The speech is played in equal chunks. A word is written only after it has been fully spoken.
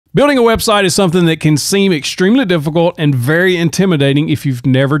Building a website is something that can seem extremely difficult and very intimidating if you've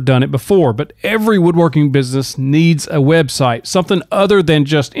never done it before, but every woodworking business needs a website, something other than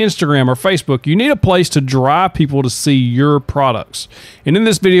just Instagram or Facebook. You need a place to drive people to see your products. And in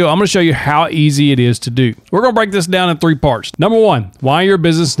this video, I'm going to show you how easy it is to do. We're going to break this down in 3 parts. Number 1, why your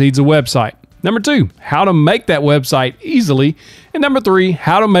business needs a website. Number 2, how to make that website easily. And number 3,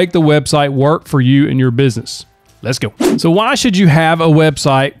 how to make the website work for you and your business. Let's go. So why should you have a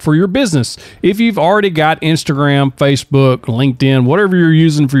website for your business? If you've already got Instagram, Facebook, LinkedIn, whatever you're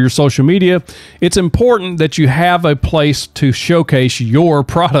using for your social media, it's important that you have a place to showcase your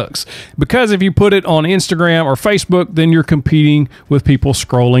products. Because if you put it on Instagram or Facebook, then you're competing with people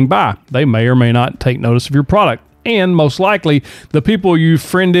scrolling by. They may or may not take notice of your product. And most likely, the people you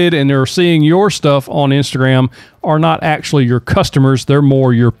friended and are seeing your stuff on Instagram are not actually your customers, they're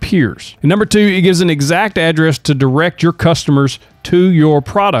more your peers. And number 2, it gives an exact address to direct your customers to your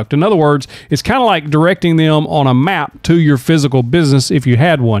product. In other words, it's kind of like directing them on a map to your physical business if you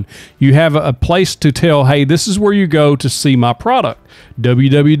had one. You have a place to tell, hey, this is where you go to see my product.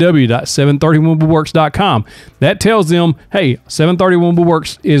 www.731woodworks.com. That tells them, hey, 731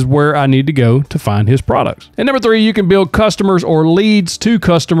 Woodworks is where I need to go to find his products. And number 3, you can build customers or leads to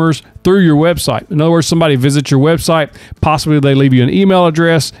customers through your website. In other words, somebody visits your website, possibly they leave you an email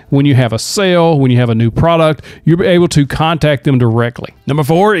address. When you have a sale, when you have a new product, you're able to contact them directly. Number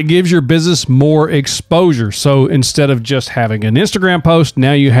 4, it gives your business more exposure. So instead of just having an Instagram post,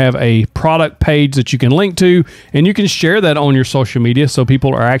 now you have a product page that you can link to, and you can share that on your social media so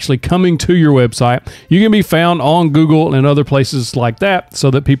people are actually coming to your website. You can be found on Google and other places like that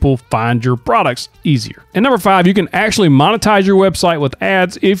so that people find your products easier. And number 5, you can actually monetize your website with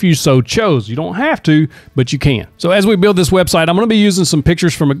ads if you so chose. You don't have to, but you can. So as we build this website, I'm going to be using some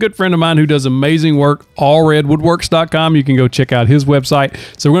pictures from a good friend of mine who does amazing work, allredwoodworks.com. You can go check out his website.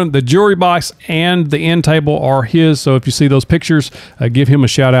 So the jewelry box and the end table are his. So if you see those pictures, give him a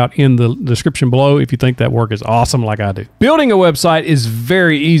shout out in the description below if you think that work is awesome like I do. Building a website is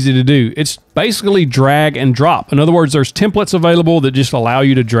very easy to do. It's basically drag and drop. In other words, there's templates available that just allow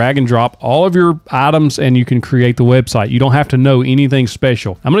you to drag and drop all of your items and you can create the website. You don't have to know anything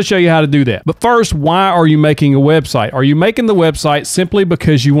special. I'm going to show you how to do that. But first, why are you making a website? Are you making the website simply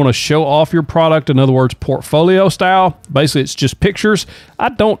because you want to show off your product? In other words, portfolio style. Basically, it's just pictures. I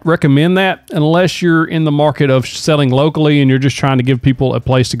don't recommend that unless you're in the market of selling locally and you're just trying to give people a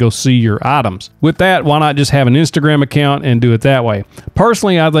place to go see your items. With that, why not just have an Instagram account and do it that way?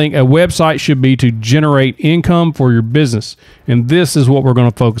 Personally, I think a website should be to generate income for your business. And this is what we're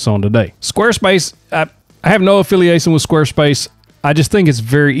going to focus on today. Squarespace, I have no affiliation with Squarespace. I just think it's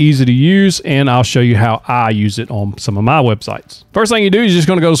very easy to use, and I'll show you how I use it on some of my websites. First thing you do is you're just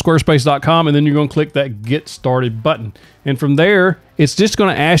going to go to squarespace.com, and then you're going to click that Get Started button. And from there, it's just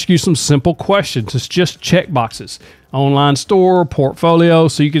going to ask you some simple questions. It's just check boxes. Online store, portfolio.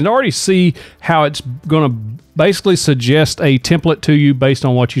 So you can already see how it's going to basically suggest a template to you based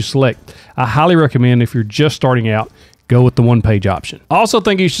on what you select. I highly recommend if you're just starting out, go with the one-page option. I also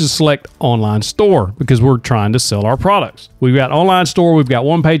think you should select online store because we're trying to sell our products. We've got online store, we've got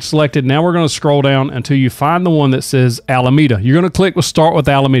one page selected. Now we're going to scroll down until you find the one that says Alameda. You're going to click with Start with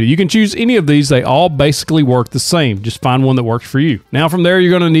Alameda. You can choose any of these. They all basically work the same. Just find one that works for you. Now from there,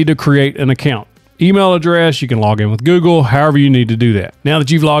 you're going to need to create an account. Email address, you can log in with Google, however you need to do that. Now that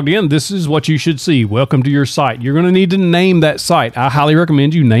you've logged in, this is what you should see. Welcome to your site. You're going to need to name that site. I highly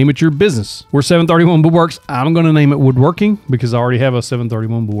recommend you name it your business. We're 731 Woodworks. I'm going to name it Woodworking because I already have a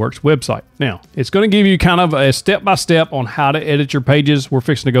 731 Woodworks website. Now, it's going to give you kind of a step-by-step on how to edit your pages. We're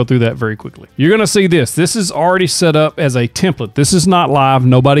fixing to go through that very quickly. You're going to see this. This is already set up as a template. This is not live.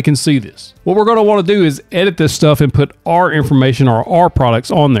 Nobody can see this. What we're going to want to do is edit this stuff and put our information or our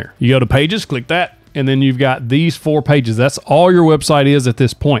products on there. You go to Pages, click that. And then you've got these 4 pages. That's all your website is at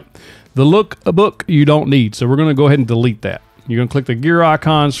this point. The lookbook you don't need. So we're going to go ahead and delete that. You're going to click the gear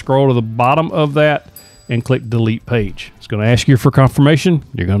icon, scroll to the bottom of that, and click delete page. It's going to ask you for confirmation.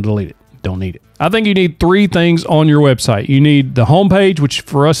 You're going to delete it. Don't need it. I think you need 3 things on your website. You need the home page, which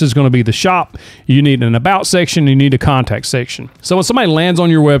for us is going to be the shop. You need an about section. You need a contact section. So when somebody lands on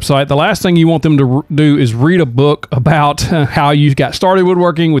your website, the last thing you want them to do is read a book about how you got started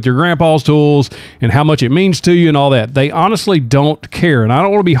woodworking with your grandpa's tools and how much it means to you and all that. They honestly don't care. And I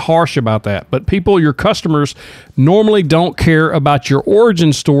don't want to be harsh about that. But people, your customers, normally don't care about your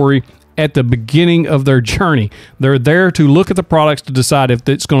origin story at the beginning of their journey. They're there to look at the products to decide if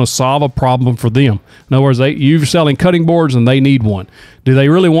it's going to solve a problem for them. In other words, you're selling cutting boards and they need one. Do they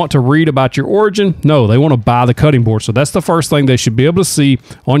really want to read about your origin? No, they want to buy the cutting board. So that's the first thing they should be able to see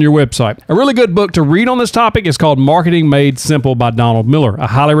on your website. A really good book to read on this topic is called Marketing Made Simple by Donald Miller. I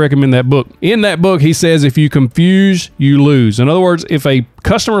highly recommend that book. In that book, he says, if you confuse, you lose. In other words, if a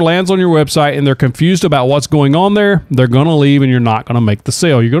customer lands on your website and they're confused about what's going on there, they're going to leave and you're not going to make the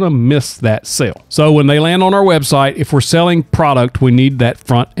sale. You're going to miss that sale. So when they land on our website, if we're selling product, we need that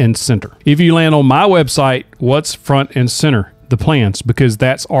front and center. If you land on my website, what's front and center? The plans, because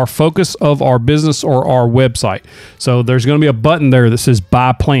that's our focus of our business or our website. So there's going to be a button there that says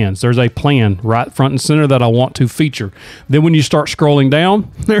buy plans. There's a plan right front and center that I want to feature. Then when you start scrolling down,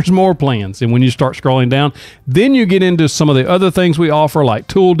 there's more plans. And when you start scrolling down, then you get into some of the other things we offer, like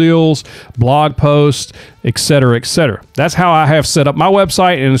tool deals, blog posts, etc., etc. That's how I have set up my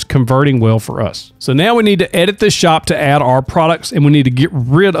website, and it's converting well for us. So now we need to edit this shop to add our products, and we need to get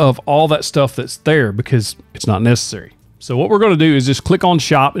rid of all that stuff that's there because it's not necessary. So what we're going to do is just click on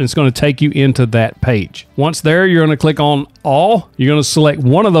shop, and it's going to take you into that page. Once there, you're going to click on all. You're going to select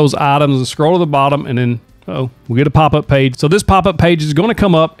one of those items and scroll to the bottom, and then we'll get a pop-up page. So this pop-up page is going to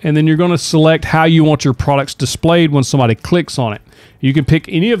come up, and then you're going to select how you want your products displayed when somebody clicks on it. You can pick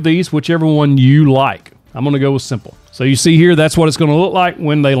any of these, whichever one you like. I'm going to go with simple. So you see here, that's what it's going to look like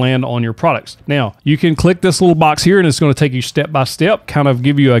when they land on your products. Now, you can click this little box here, and it's going to take you step by step, kind of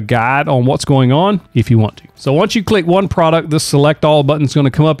give you a guide on what's going on if you want to. So once you click one product, this select all button is going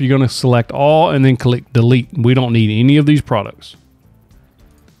to come up. You're going to select all and then click delete. We don't need any of these products.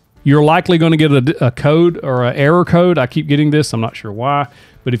 You're likely going to get a code or an error code. I keep getting this. I'm not sure why.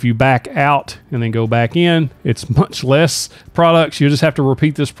 But if you back out and then go back in, it's much less products. You just have to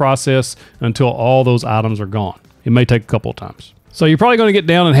repeat this process until all those items are gone. It may take a couple of times. So you're probably going to get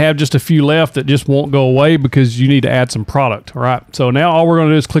down and have just a few left that just won't go away because you need to add some product. All right. So now all we're going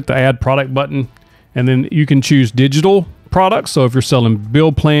to do is click the add product button, and then you can choose digital products. So if you're selling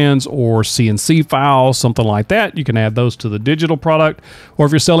build plans or CNC files, something like that, you can add those to the digital product. Or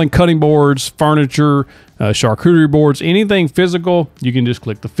if you're selling cutting boards, furniture, charcuterie boards, anything physical, you can just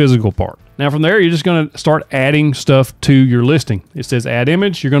click the physical part. Now from there, you're just going to start adding stuff to your listing. It says add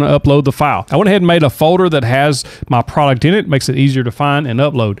image. You're going to upload the file. I went ahead and made a folder that has my product in it. Makes it easier to find and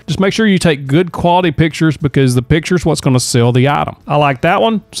upload. Just make sure you take good quality pictures because the picture is what's going to sell the item. I like that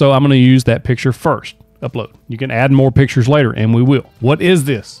one, so I'm going to use that picture first. Upload. You can add more pictures later, and we will. What is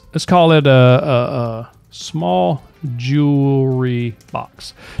this? Let's call it a small jewelry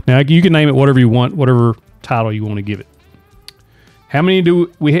box. Now you can name it whatever you want, whatever title you want to give it. How many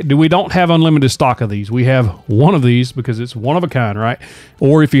do we we don't have unlimited stock of these. We have one of these because it's one of a kind, right?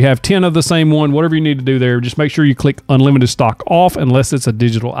 Or if you have 10 of the same one, whatever you need to do there, just make sure you click unlimited stock off unless it's a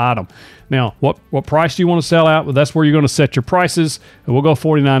digital item. Now, what price do you want to sell out? Well, that's where you're going to set your prices, and we'll go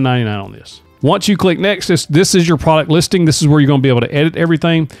 $49.99 on this. Once you click next, this is your product listing. This is where you're going to be able to edit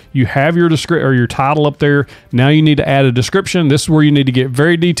everything. You have your your title up there. Now you need to add a description. This is where you need to get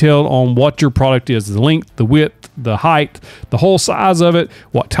very detailed on what your product is, the length, the width, the height, the whole size of it,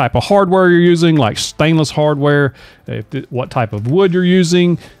 what type of hardware you're using, like stainless hardware, what type of wood you're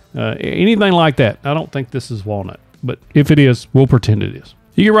using, anything like that. I don't think this is walnut, but if it is, we'll pretend it is.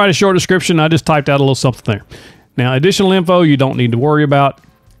 You can write a short description. I just typed out a little something there. Now, additional info you don't need to worry about.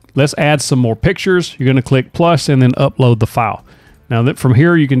 Let's add some more pictures. You're going to click plus and then upload the file. Now that from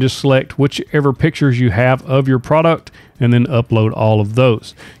here, you can just select whichever pictures you have of your product and then upload all of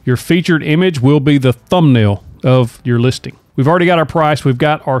those. Your featured image will be the thumbnail of your listing. We've already got our price. We've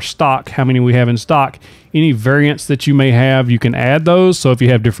got our stock, how many we have in stock. Any variants that you may have, you can add those. So if you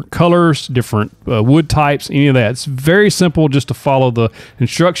have different colors, different wood types, any of that, it's very simple just to follow the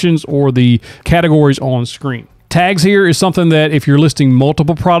instructions or the categories on screen. Tags here is something that if you're listing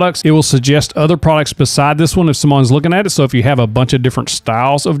multiple products, it will suggest other products beside this one if someone's looking at it. So if you have a bunch of different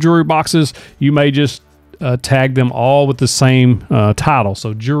styles of jewelry boxes, you may just tag them all with the same title.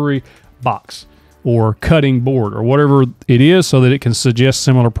 So jewelry box or cutting board or whatever it is so that it can suggest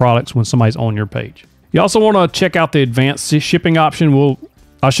similar products when somebody's on your page. You also want to check out the advanced shipping option.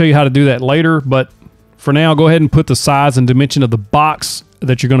 I'll show you how to do that later, but for now, go ahead and put the size and dimension of the box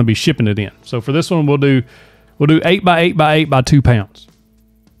that you're going to be shipping it in. So for this one, we'll do 8 by 8 by 8 by 2 pounds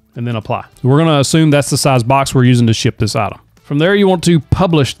and then apply. So we're going to assume that's the size box we're using to ship this item. From there, you want to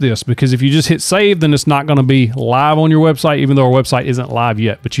publish this because if you just hit save, then it's not going to be live on your website, even though our website isn't live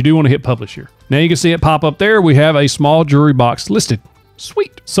yet, but you do want to hit publish here. Now you can see it pop up there. We have a small jewelry box listed.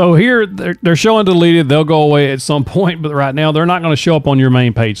 Sweet. So here they're showing deleted. They'll go away at some point, but right now they're not going to show up on your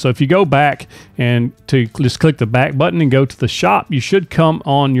main page. So if you go back and just click the back button and go to the shop, you should come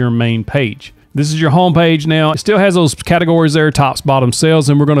on your main page. This is your home page now. It still has those categories there, tops, bottom, sales,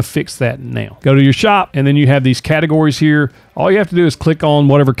 and we're going to fix that now. Go to your shop, and then you have these categories here. All you have to do is click on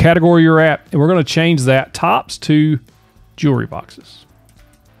whatever category you're at, and we're going to change that tops to jewelry boxes.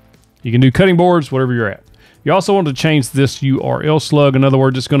 You can do cutting boards, whatever you're at. You also want to change this URL slug. In other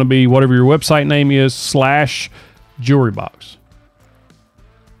words, it's going to be whatever your website name is /jewelry box.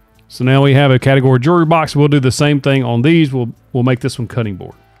 So now we have a category jewelry box. We'll do the same thing on these. We'll make this one cutting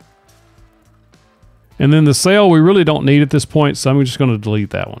board. And then the sale we really don't need at this point, so I'm just going to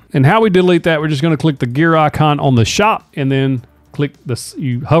delete that one. And how we delete that, we're just going to click the gear icon on the shop and then click this.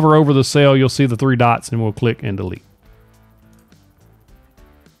 You hover over the sale, you'll see the 3 dots, and we'll click and delete.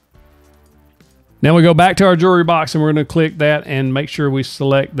 Now we go back to our jewelry box and we're going to click that and make sure we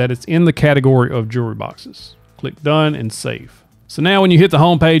select that it's in the category of jewelry boxes. Click done and save. So now when you hit the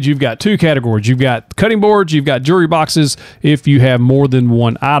home page, you've got 2 categories. You've got cutting boards, you've got jewelry boxes if you have more than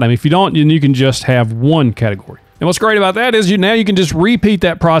one item. If you don't, then you can just have one category. And what's great about that is now you can just repeat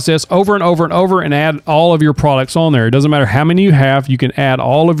that process over and over and over and add all of your products on there. It doesn't matter how many you have, you can add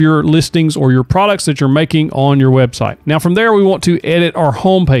all of your listings or your products that you're making on your website. Now from there, we want to edit our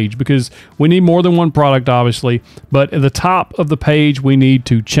home page because we need more than one product, obviously, but at the top of the page, we need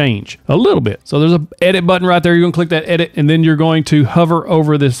to change a little bit. So there's an edit button right there. You're going to click that edit, and then you're going to hover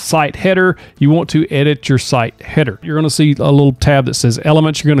over this site header. You want to edit your site header. You're going to see a little tab that says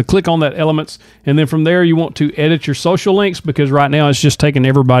elements. You're going to click on that elements, and then from there, you want to edit your social links because right now it's just taking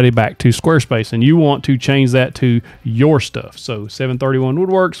everybody back to Squarespace, and you want to change that to your stuff. So 731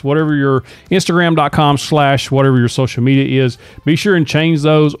 Woodworks, whatever your Instagram.com/ whatever your social media is, be sure and change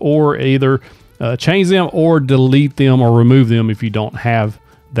those, or either change them or delete them or remove them if you don't have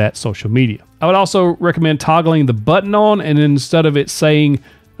that social media. I would also recommend toggling the button on, and instead of it saying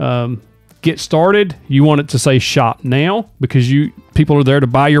get started, you want it to say shop now because people are there to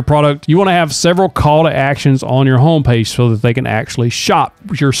buy your product. You want to have several call to actions on your homepage so that they can actually shop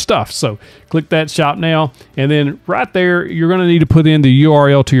your stuff. So click that shop now, and then right there, you're going to need to put in the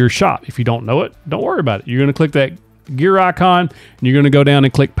URL to your shop. If you don't know it, don't worry about it. You're going to click that gear icon, and you're going to go down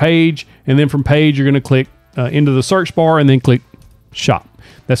and click page, and then from page, you're going to click into the search bar and then click shop.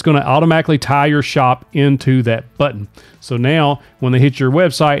 That's going to automatically tie your shop into that button. So now when they hit your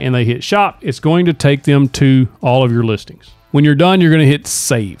website and they hit shop, it's going to take them to all of your listings. When you're done, you're going to hit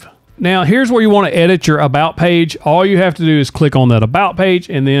save. Now here's where you want to edit your about page. All you have to do is click on that about page,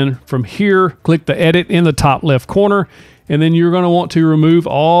 and then from here, click the edit in the top left corner. And then you're going to want to remove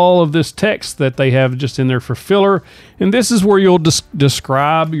all of this text that they have just in there for filler. And this is where you'll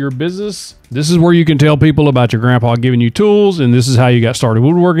describe your business. This is where you can tell people about your grandpa giving you tools, and this is how you got started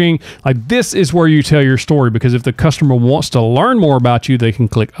woodworking. Like, this is where you tell your story, because if the customer wants to learn more about you, they can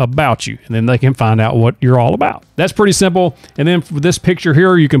click about you, and then they can find out what you're all about. That's pretty simple. And then for this picture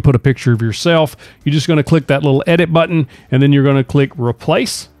here, you can put a picture of yourself. You're just going to click that little edit button, and then you're going to click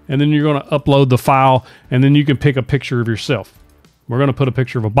replace. And then you're going to upload the file, and then you can pick a picture of yourself. We're going to put a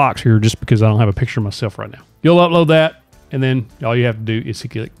picture of a box here just because I don't have a picture of myself right now. You'll upload that, and then all you have to do is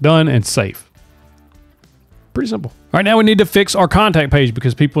click done and save. Pretty simple. All right, now we need to fix our contact page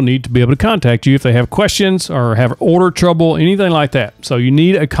because people need to be able to contact you if they have questions or have order trouble, anything like that. So you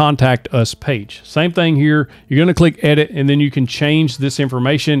need a contact us page. Same thing here. You're going to click edit, and then you can change this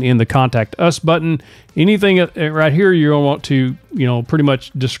information in the contact us button. Anything right here, you're going to want to, pretty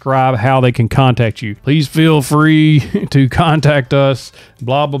much describe how they can contact you. Please feel free to contact us,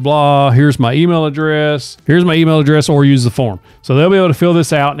 blah, blah, blah. Here's my email address. Here's my email address, or use the form. So they'll be able to fill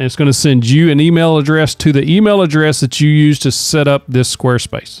this out, and it's going to send you an email address to the email address that you use to set up this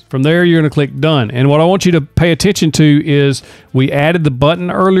Squarespace. From there, you're going to click done. And what I want you to pay attention to is we added the button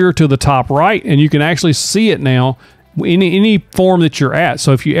earlier to the top right, and you can actually see it now in any form that you're at.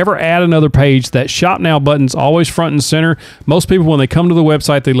 So if you ever add another page, that shop now button's always front and center. Most people, when they come to the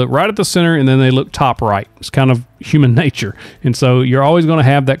website, they look right at the center and then they look top right. It's kind of human nature. And so you're always going to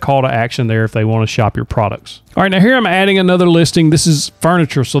have that call to action there if they want to shop your products. All right, now here I'm adding another listing. This is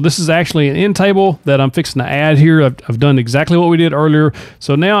furniture. So this is actually an end table that I'm fixing to add here. I've done exactly what we did earlier.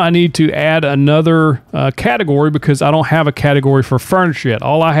 So now I need to add another category because I don't have a category for furniture yet.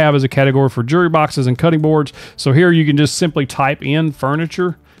 All I have is a category for jewelry boxes and cutting boards. So here you can just simply type in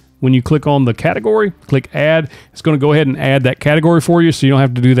furniture when you click on the category, click add, it's going to go ahead and add that category for you, so you don't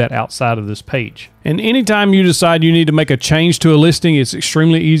have to do that outside of this page. And anytime you decide you need to make a change to a listing, it's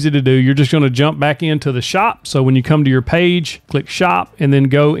extremely easy to do. You're just going to jump back into the shop. So when you come to your page, click shop and then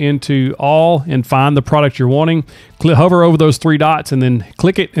go into all and find the product you're wanting. Hover over those three dots and then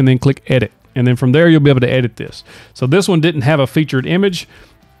click it and then click edit. And then from there, you'll be able to edit this. So this one didn't have a featured image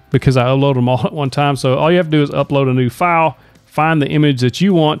because I uploaded them all at one time. So all you have to do is upload a new file, find the image that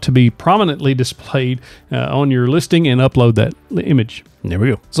you want to be prominently displayed on your listing, and upload that image. There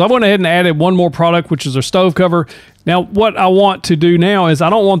we go. So I went ahead and added one more product, which is our stove cover. Now, what I want to do now is I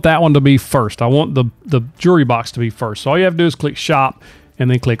don't want that one to be first. I want the jewelry box to be first. So all you have to do is click shop and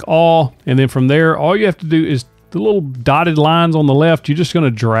then click all. And then from there, all you have to do is the little dotted lines on the left, you're just going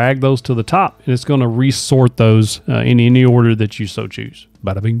to drag those to the top, and it's going to resort those in any order that you so choose.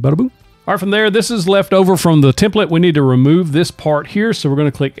 Bada bing, bada boom. All right, from there, this is left over from the template. We need to remove this part here. So we're going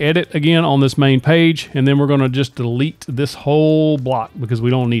to click edit again on this main page, and then we're going to just delete this whole block because we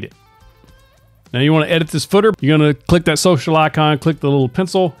don't need it. Now you want to edit this footer. You're going to click that social icon, click the little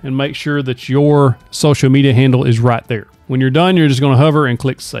pencil, and make sure that your social media handle is right there. When you're done, you're just going to hover and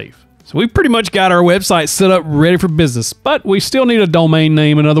click save. So we pretty much got our website set up, ready for business, but we still need a domain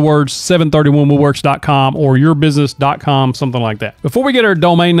name. In other words, 731woodworks.com or yourbusiness.com, something like that. Before we get our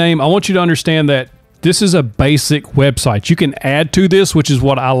domain name, I want you to understand that this is a basic website. You can add to this, which is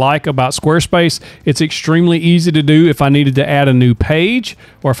what I like about Squarespace. It's extremely easy to do if I needed to add a new page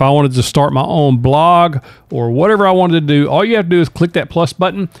or if I wanted to start my own blog or whatever I wanted to do. All you have to do is click that plus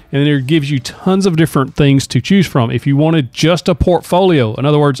button, and then it gives you tons of different things to choose from. If you wanted just a portfolio, in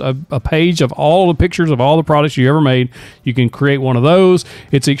other words, a page of all the pictures of all the products you ever made, you can create one of those.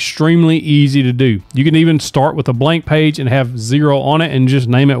 It's extremely easy to do. You can even start with a blank page and have 0 on it and just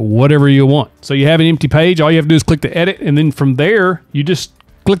name it whatever you want. So you have an empty page. All you have to do is click the edit, and then from there you just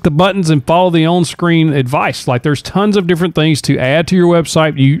click the buttons and follow the on-screen advice. Like, there's tons of different things to add to your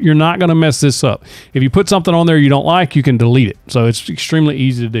website. You're not going to mess this up. If you put something on there you don't like, you can delete it. So it's extremely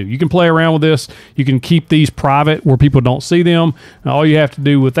easy to do. You can play around with this. You can keep these private where people don't see them. Now, all you have to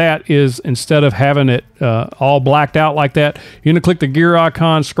do with that is, instead of having it all blacked out like that, you're going to click the gear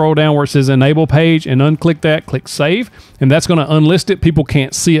icon, scroll down where it says enable page, and unclick that, click save, and that's going to unlist it. People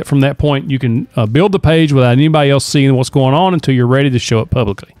can't see it from that point. You can build the page without anybody else seeing what's going on until you're ready to show it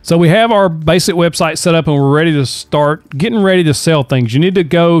publicly. So we have our basic website set up, and we're ready to start getting ready to sell things. You need to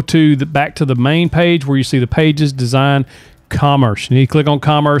go to back to the main page where you see the pages, design, commerce. You need to click on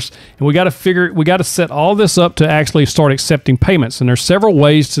commerce, and we got to set all this up to actually start accepting payments. And there's several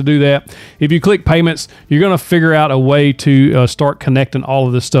ways to do that. If you click payments, you're going to figure out a way to start connecting all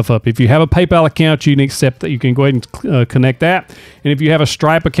of this stuff up. If you have a PayPal account, you can accept that. You can go ahead and connect that. And if you have a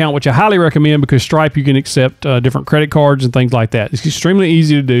Stripe account, which I highly recommend, because Stripe, you can accept different credit cards and things like that. It's extremely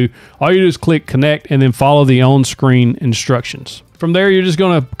easy to do. All you do is click connect and then follow the on-screen instructions. From there, you're just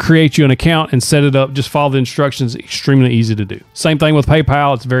going to create you an account and set it up. Just follow the instructions. Extremely easy to do. Same thing with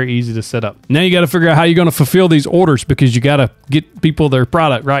PayPal. It's very easy to set up. Now you got to figure out how you're going to fulfill these orders, because you got to get people their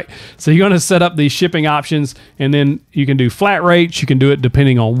product, right? So you're going to set up these shipping options, and then you can do flat rates. You can do it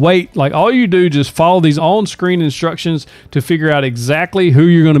depending on weight. Like, all you do, just follow these on-screen instructions to figure out exactly who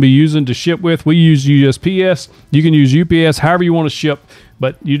you're going to be using to ship with. We use USPS. You can use UPS, however you want to ship.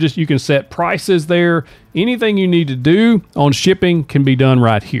 But you can set prices there. Anything you need to do on shipping can be done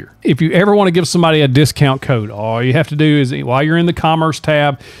right here. If you ever want to give somebody a discount code, all you have to do is, while you're in the commerce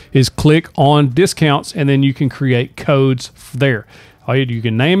tab, is click on discounts, and then you can create codes there. You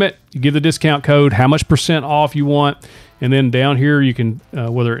can name it, you give the discount code, how much % off you want, and then down here you can,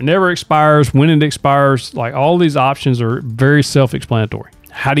 whether it never expires, when it expires, like, all these options are very self-explanatory.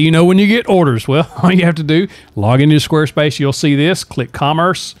 How do you know when you get orders? Well, all you have to do, log into Squarespace. You'll see this, click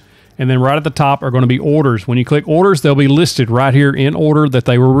commerce, and then right at the top are going to be orders. When you click orders, they'll be listed right here in order that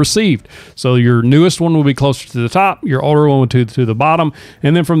they were received. So your newest one will be closer to the top, your older one to the bottom,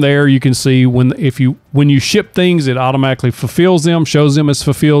 and then from there you can see when you ship things, it automatically fulfills them, shows them as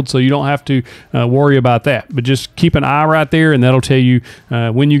fulfilled, so you don't have to worry about that. But just keep an eye right there, and that'll tell you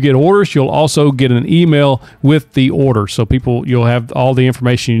when you get orders. You'll also get an email with the order, so you'll have all the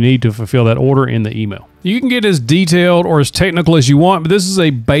information you need to fulfill that order in the email. You can get as detailed or as technical as you want, but this is a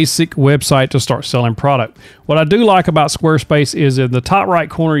basic website to start selling product. What I do like about Squarespace is in the top right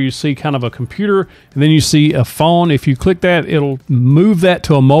corner, you see kind of a computer, and then you see a phone. If you click that, it'll move that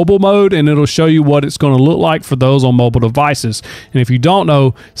to a mobile mode, and it'll show you what it's going to look like for those on mobile devices. And if you don't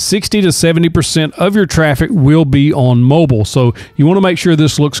know, 60 to 70% of your traffic will be on mobile. So you want to make sure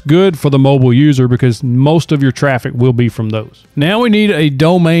this looks good for the mobile user, because most of your traffic will be from those. Now we need a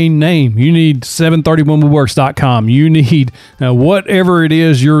domain name. You need 731 731woodworks.com. You need whatever it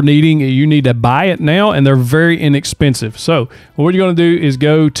is you're needing, you need to buy it now, and they're very inexpensive. So what you're going to do is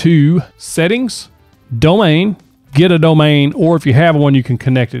go to settings, domain, get a domain, or if you have one, you can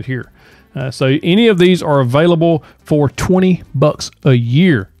connect it here. So any of these are available for $20 a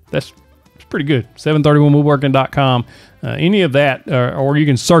year. That's pretty good. 731woodworking.com. Any of that, or you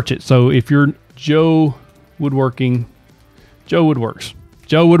can search it. So if you're Joe Woodworking, Joe Woodworks,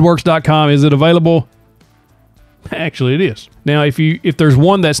 joewoodworks.com. Is it available? Actually, it is. Now, if there's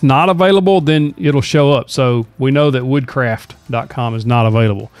one that's not available, then it'll show up. So we know that woodcraft.com is not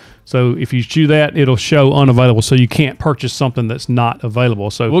available. So if you choose that, it'll show unavailable. So you can't purchase something that's not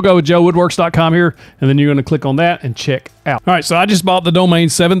available. So we'll go with joewoodworks.com here, and then you're going to click on that and check out. All right, so I just bought the domain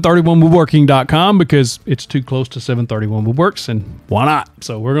 731woodworking.com because it's too close to 731woodworks, and why not?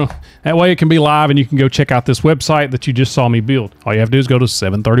 So that way it can be live, and you can go check out this website that you just saw me build. All you have to do is go to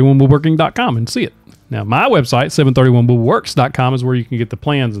 731woodworking.com and see it. Now, my website, 731woodworks.com, is where you can get the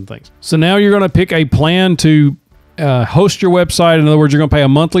plans and things. So now you're going to pick a plan to host your website. In other words, you're going to pay a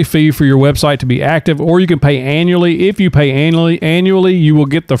monthly fee for your website to be active, or you can pay annually. If you pay annually, you will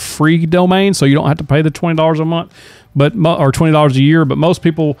get the free domain, so you don't have to pay the $20 a month, or $20 a year. But most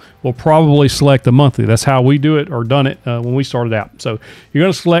people will probably select the monthly. That's how we do it, or done it when we started out. So you're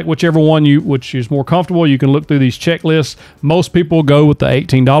going to select whichever one which is more comfortable. You can look through these checklists. Most people go with the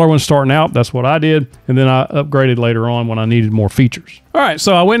 $18 one starting out. That's what I did, and then I upgraded later on when I needed more features. All right,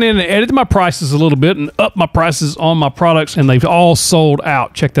 so I went in and edited my prices a little bit and upped my prices on my products, and they've all sold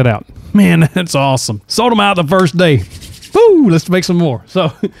out. Check that out. Man, that's awesome. Sold them out the first day. Woo, let's make some more.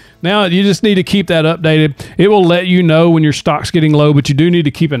 So now you just need to keep that updated. It will let you know when your stock's getting low, but you do need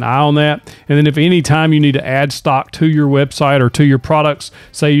to keep an eye on that. And then if any time you need to add stock to your website or to your products,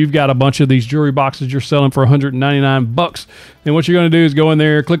 say you've got a bunch of these jewelry boxes you're selling for $199, then what you're going to do is go in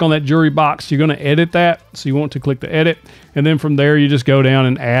there, click on that jewelry box. You're going to edit that. So you want to click the edit. And then from there, you just go down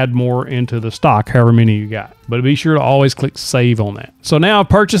and add more into the stock, however many you got. But be sure to always click save on that. So now I've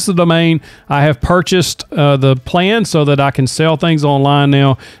purchased the domain. I have purchased the plan so that I can sell things online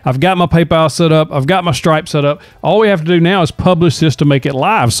now. I've got my PayPal set up. I've got my Stripe set up. All we have to do now is publish this to make it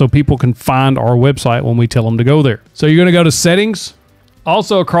live so people can find our website when we tell them to go there. So you're going to go to settings.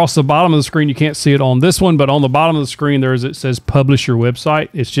 Also across the bottom of the screen, you can't see it on this one, but on the bottom of the screen, it says publish your website.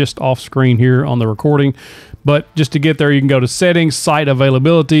 It's just off screen here on the recording. But just to get there, you can go to settings, site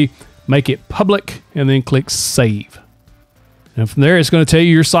availability, make it public, and then click save. And from there, it's going to tell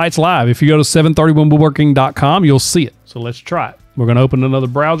you your site's live. If you go to 731woodworking.com, you'll see it. So let's try it. We're going to open another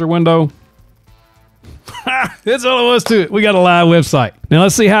browser window. That's all there was to it. We got a live website. Now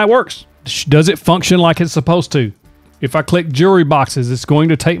let's see how it works. Does it function like it's supposed to? If I click jewelry boxes, it's going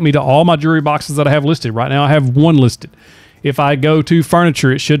to take me to all my jewelry boxes that I have listed. Right now I have one listed. If I go to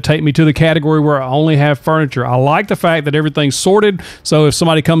furniture, it should take me to the category where I only have furniture. I like the fact that everything's sorted. So if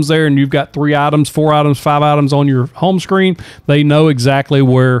somebody comes there and you've got 3 items, 4 items, 5 items on your home screen, they know exactly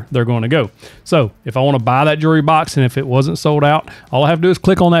where they're going to go. So if I want to buy that jewelry box and if it wasn't sold out, all I have to do is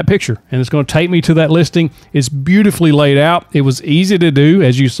click on that picture and it's going to take me to that listing. It's beautifully laid out. It was easy to do,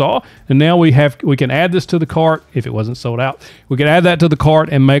 as you saw. And now we can add this to the cart if it wasn't sold out. We can add that to the cart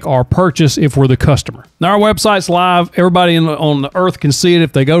and make our purchase if we're the customer. Now our website's live. Everybody on the earth can see it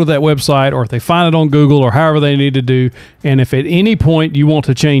if they go to that website or if they find it on Google or however they need to do. And if at any point you want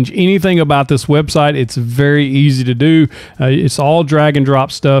to change anything about this website, it's very easy to do. It's all drag and drop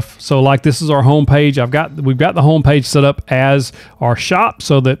stuff. So like this is our home page. We've got the home page set up as our shop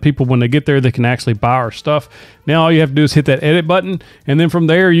so that people, when they get there, they can actually buy our stuff. Now all you have to do is hit that edit button, and then from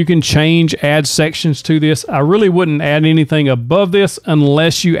there you can add sections to this. I really wouldn't add anything above this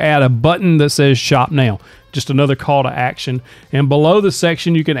unless you add a button that says shop now. Just another call to action. And below the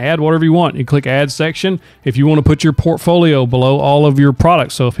section, you can add whatever you want. You click add section if you want to put your portfolio below all of your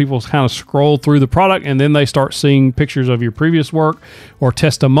products. So if people kind of scroll through the product and then they start seeing pictures of your previous work or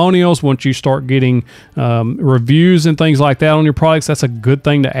testimonials, once you start getting reviews and things like that on your products, that's a good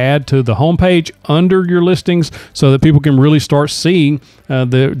thing to add to the homepage under your listings so that people can really start seeing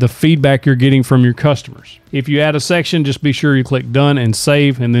the feedback you're getting from your customers. If you add a section, just be sure you click done and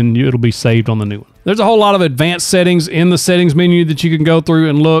save, and then it'll be saved on the new one. There's a whole lot of advanced settings in the settings menu that you can go through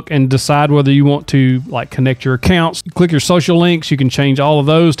and look and decide whether you want to connect your accounts. Click your social links. You can change all of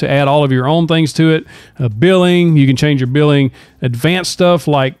those to add all of your own things to it. Billing, you can change your billing. Advanced stuff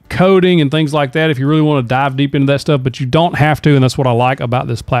like coding and things like that if you really want to dive deep into that stuff, but you don't have to, and that's what I like about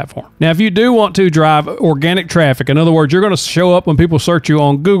this platform. Now, if you do want to drive organic traffic, in other words, you're going to show up when people search you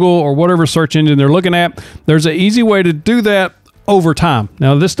on Google or whatever search engine they're looking at, there's an easy way to do that over time.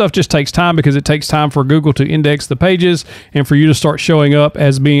 Now, this stuff just takes time because it takes time for Google to index the pages and for you to start showing up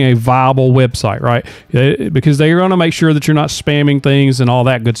as being a viable website, right? Because they're going to make sure that you're not spamming things and all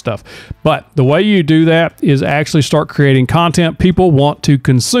that good stuff. But the way you do that is actually start creating content people want to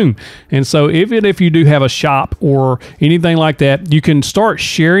consume. And so even if you do have a shop or anything like that, you can start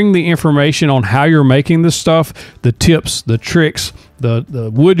sharing the information on how you're making this stuff, the tips, the tricks,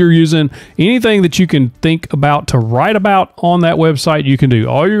 the wood you're using, anything that you can think about to write about on that website, you can do.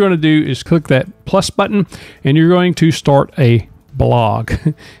 All you're going to do is click that plus button and you're going to start a blog.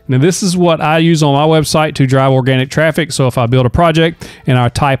 Now, this is what I use on my website to drive organic traffic. So if I build a project and I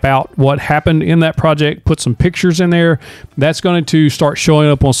type out what happened in that project, put some pictures in there, that's going to start showing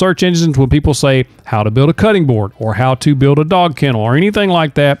up on search engines when people say how to build a cutting board or how to build a dog kennel or anything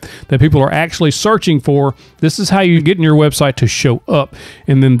like that people are actually searching for. This is how you get in your website to show up,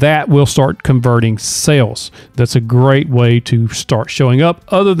 and then that will start converting sales. That's a great way to start showing up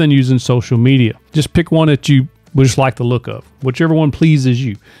other than using social media. Just pick one that you would just like the look of, whichever one pleases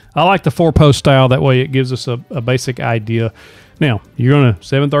you. I like the 4-post style. That way it gives us a basic idea. Now, you're going to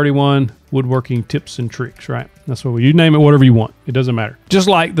 731 woodworking tips and tricks, right? That's what you name it, whatever you want. It doesn't matter. Just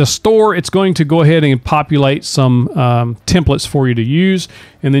like the store, it's going to go ahead and populate some templates for you to use.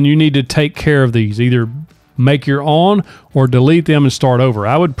 And then you need to take care of these. Either make your own or delete them and start over.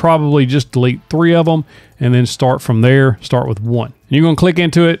 I would probably just delete 3 of them and then start from there. Start with 1. You're going to click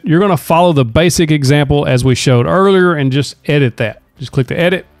into it. You're going to follow the basic example as we showed earlier and just edit that. Just click the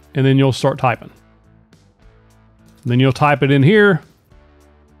edit and then you'll start typing. Then you'll type it in here.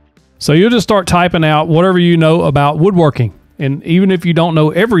 So you'll just start typing out whatever you know about woodworking. And even if you don't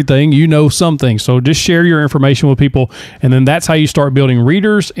know everything, you know some things. So just share your information with people. And then that's how you start building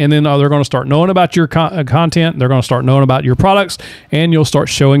readers. And then they're going to start knowing about your content. They're going to start knowing about your products. And you'll start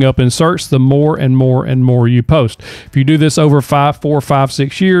showing up in search the more and more and more you post. If you do this over 4, 5,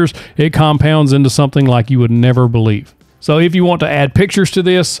 6 years, it compounds into something like you would never believe. So if you want to add pictures to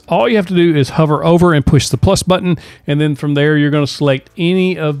this, all you have to do is hover over and push the plus button. And then from there, you're going to select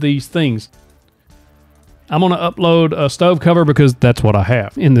any of these things. I'm going to upload a stove cover because that's what I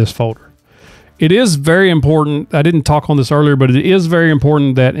have in this folder. It is very important. I didn't talk on this earlier, but it is very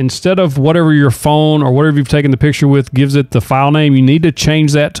important that instead of whatever your phone or whatever you've taken the picture with gives it the file name, you need to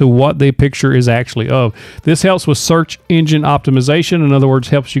change that to what the picture is actually of. This helps with search engine optimization. In other words,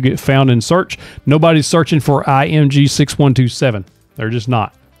 helps you get found in search. Nobody's searching for IMG 6127. They're just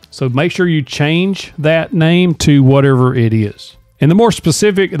not. So make sure you change that name to whatever it is. And the more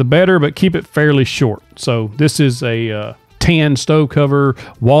specific, the better, but keep it fairly short. So this is a tan stove cover,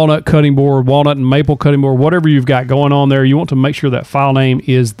 walnut cutting board, walnut and maple cutting board, whatever you've got going on there. You want to make sure that file name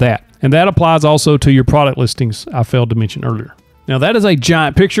is that. And that applies also to your product listings I failed to mention earlier. Now that is a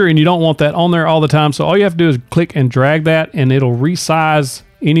giant picture and you don't want that on there all the time. So all you have to do is click and drag that and it'll resize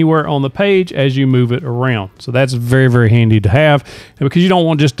anywhere on the page as you move it around. So that's very, very handy to have. And because you don't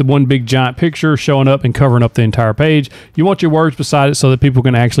want just the one big giant picture showing up and covering up the entire page, you want your words beside it so that people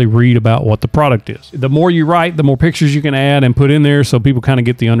can actually read about what the product is. The more you write, the more pictures you can add and put in there so people kind of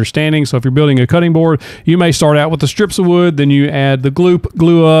get the understanding. So if you're building a cutting board, you may start out with the strips of wood, then you add the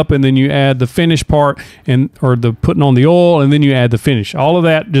glue up, and then you add the finish part or the putting on the oil, and then you add the finish. All of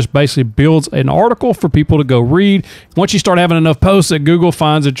that just basically builds an article for people to go read. Once you start having enough posts that Google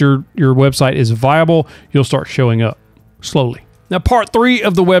finds that your website is viable, you'll start showing up slowly. Now, part 3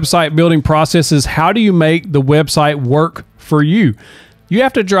 of the website building process is how do you make the website work for you? You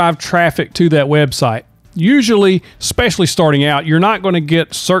have to drive traffic to that website. Usually, especially starting out, you're not going to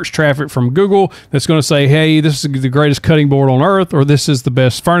get search traffic from Google that's going to say, hey, this is the greatest cutting board on earth, or this is the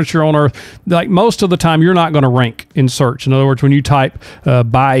best furniture on earth. Like most of the time, you're not going to rank in search. In other words, when you type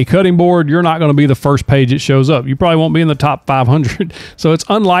buy a cutting board, you're not going to be the first page it shows up. You probably won't be in the top 500. So it's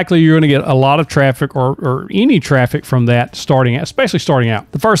unlikely you're going to get a lot of traffic or any traffic from that starting out, especially starting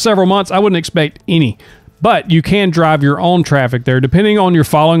out. The first several months, I wouldn't expect any. But you can drive your own traffic there depending on your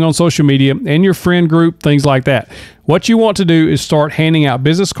following on social media and your friend group, things like that. What you want to do is start handing out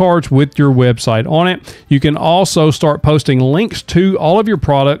business cards with your website on it. You can also start posting links to all of your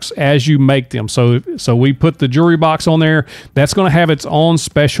products as you make them. So we put the jewelry box on there. That's going to have its own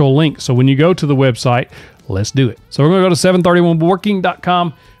special link. So when you go to the website, let's do it. So we're going to go to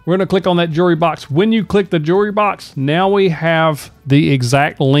 731woodworking.com. We're going to click on that jewelry box. When you click the jewelry box, now we have the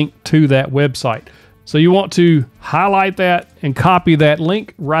exact link to that website. So you want to highlight that and copy that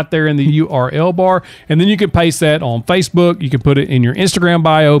link right there in the URL bar. And then you can paste that on Facebook. You can put it in your Instagram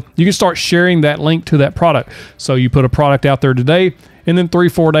bio. You can start sharing that link to that product. So you put a product out there today, and then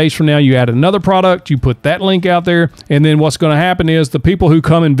 3-4 days from now, you add another product. You put that link out there. And then what's going to happen is the people who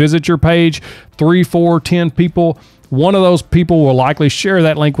come and visit your page, 3, 4, 10 people, one of those people will likely share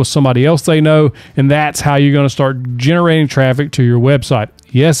that link with somebody else they know, and that's how you're going to start generating traffic to your website.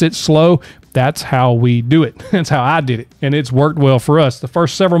 Yes, it's slow. That's how we do it. That's how I did it, and it's worked well for us. The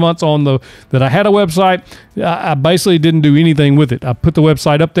first several months that I had a website, I basically didn't do anything with it. I put the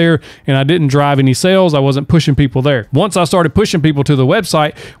website up there, and I didn't drive any sales. I wasn't pushing people there. Once I started pushing people to the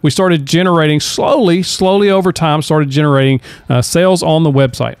website, we started generating slowly over time, started generating sales on the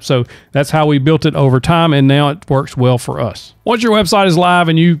website. So that's how we built it over time, and now it works well for us. Once your website is live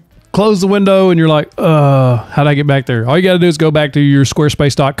and you close the window and you're like, how'd I get back there? All you got to do is go back to your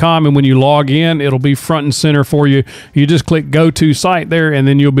squarespace.com, and when you log in, it'll be front and center for you. You just click go to site there, and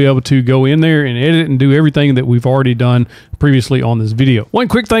then you'll be able to go in there and edit and do everything that we've already done previously on this video. One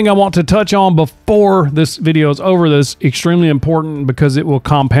quick thing I want to touch on before this video is over that's extremely important because it will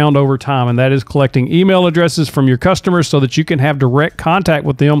compound over time, and that is collecting email addresses from your customers so that you can have direct contact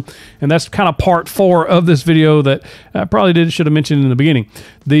with them. And that's kind of part 4 of this video that I probably should have mentioned in the beginning.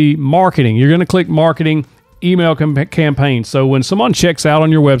 The marketing. You're going to click marketing, email campaign. So when someone checks out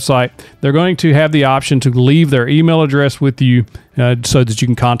on your website, they're going to have the option to leave their email address with you so that you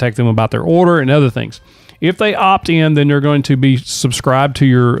can contact them about their order and other things. If they opt in, then they're going to be subscribed to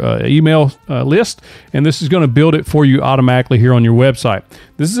your email list, and this is going to build it for you automatically here on your website.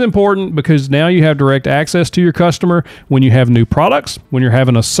 This is important because now you have direct access to your customer when you have new products, when you're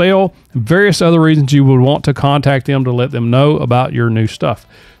having a sale, various other reasons you would want to contact them to let them know about your new stuff.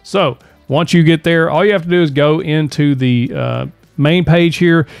 So once you get there, all you have to do is go into the main page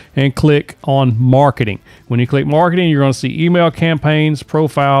here and click on marketing. When you click marketing, you're going to see email campaigns,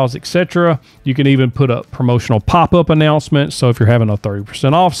 profiles, etc. You can even put up promotional pop-up announcements. So if you're having a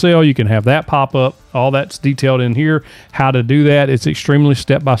 30% off sale, you can have that pop up. All that's detailed in here, how to do that. It's extremely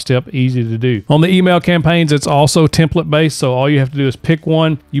step-by-step easy to do. On the email campaigns, it's also template-based, so all you have to do is pick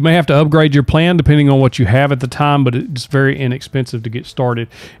one. You may have to upgrade your plan depending on what you have at the time, but it's very inexpensive to get started.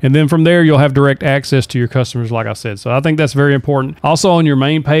 And then from there, you'll have direct access to your customers, like I said. So I think that's very important. Also on your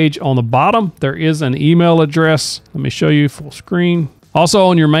main page on the bottom, there is an email address. Let me show you full screen. Also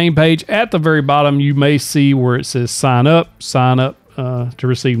on your main page at the very bottom, you may see where it says sign up to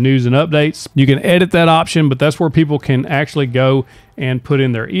receive news and updates. You can edit that option, but that's where people can actually go and put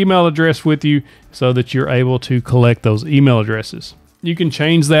in their email address with you so that you're able to collect those email addresses. You can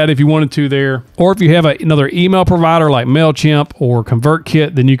change that if you wanted to there. Or if you have another email provider like MailChimp or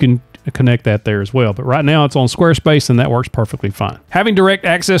ConvertKit, then you can connect that there as well. But right now it's on Squarespace, and that works perfectly fine. Having direct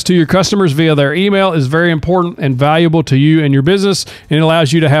access to your customers via their email is very important and valuable to you and your business, and it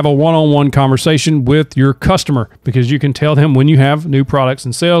allows you to have a one-on-one conversation with your customer because you can tell them when you have new products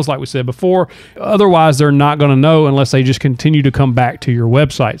and sales, like we said before. Otherwise, they're not going to know unless they just continue to come back to your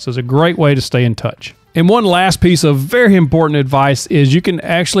website. So it's a great way to stay in touch. And one last piece of very important advice is you can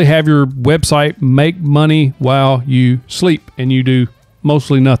actually have your website make money while you sleep and you do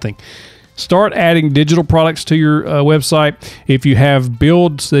mostly nothing. Start adding digital products to your website. If you have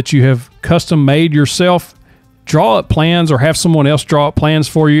builds that you have custom made yourself, draw up plans or have someone else draw up plans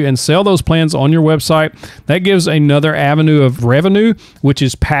for you and sell those plans on your website. That gives another avenue of revenue, which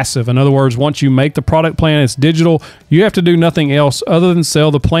is passive. In other words, once you make the product plan, it's digital. You have to do nothing else other than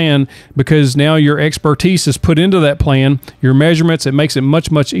sell the plan because now your expertise is put into that plan, your measurements. It makes it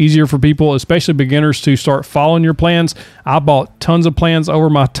much, much easier for people, especially beginners, to start following your plans. I bought tons of plans over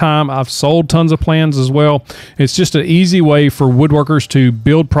my time. I've sold tons of plans as well. It's just an easy way for woodworkers to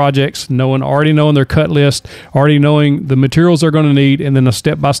build projects, already knowing their cut list, already knowing the materials they're going to need, and then a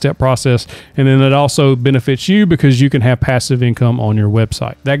step-by-step process. And then it also benefits you because you can have passive income on your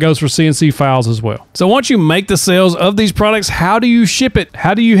website. That goes for CNC files as well. So once you make the sales of these products, how do you ship it?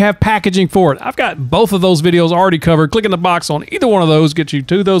 How do you have packaging for it? I've got both of those videos already covered. Click in the box on either one of those, get you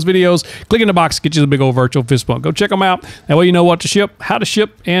to those videos. Click in the box, get you the big old virtual fist bump. Go check them out. That way you know what to ship, how to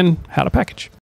ship, and how to package.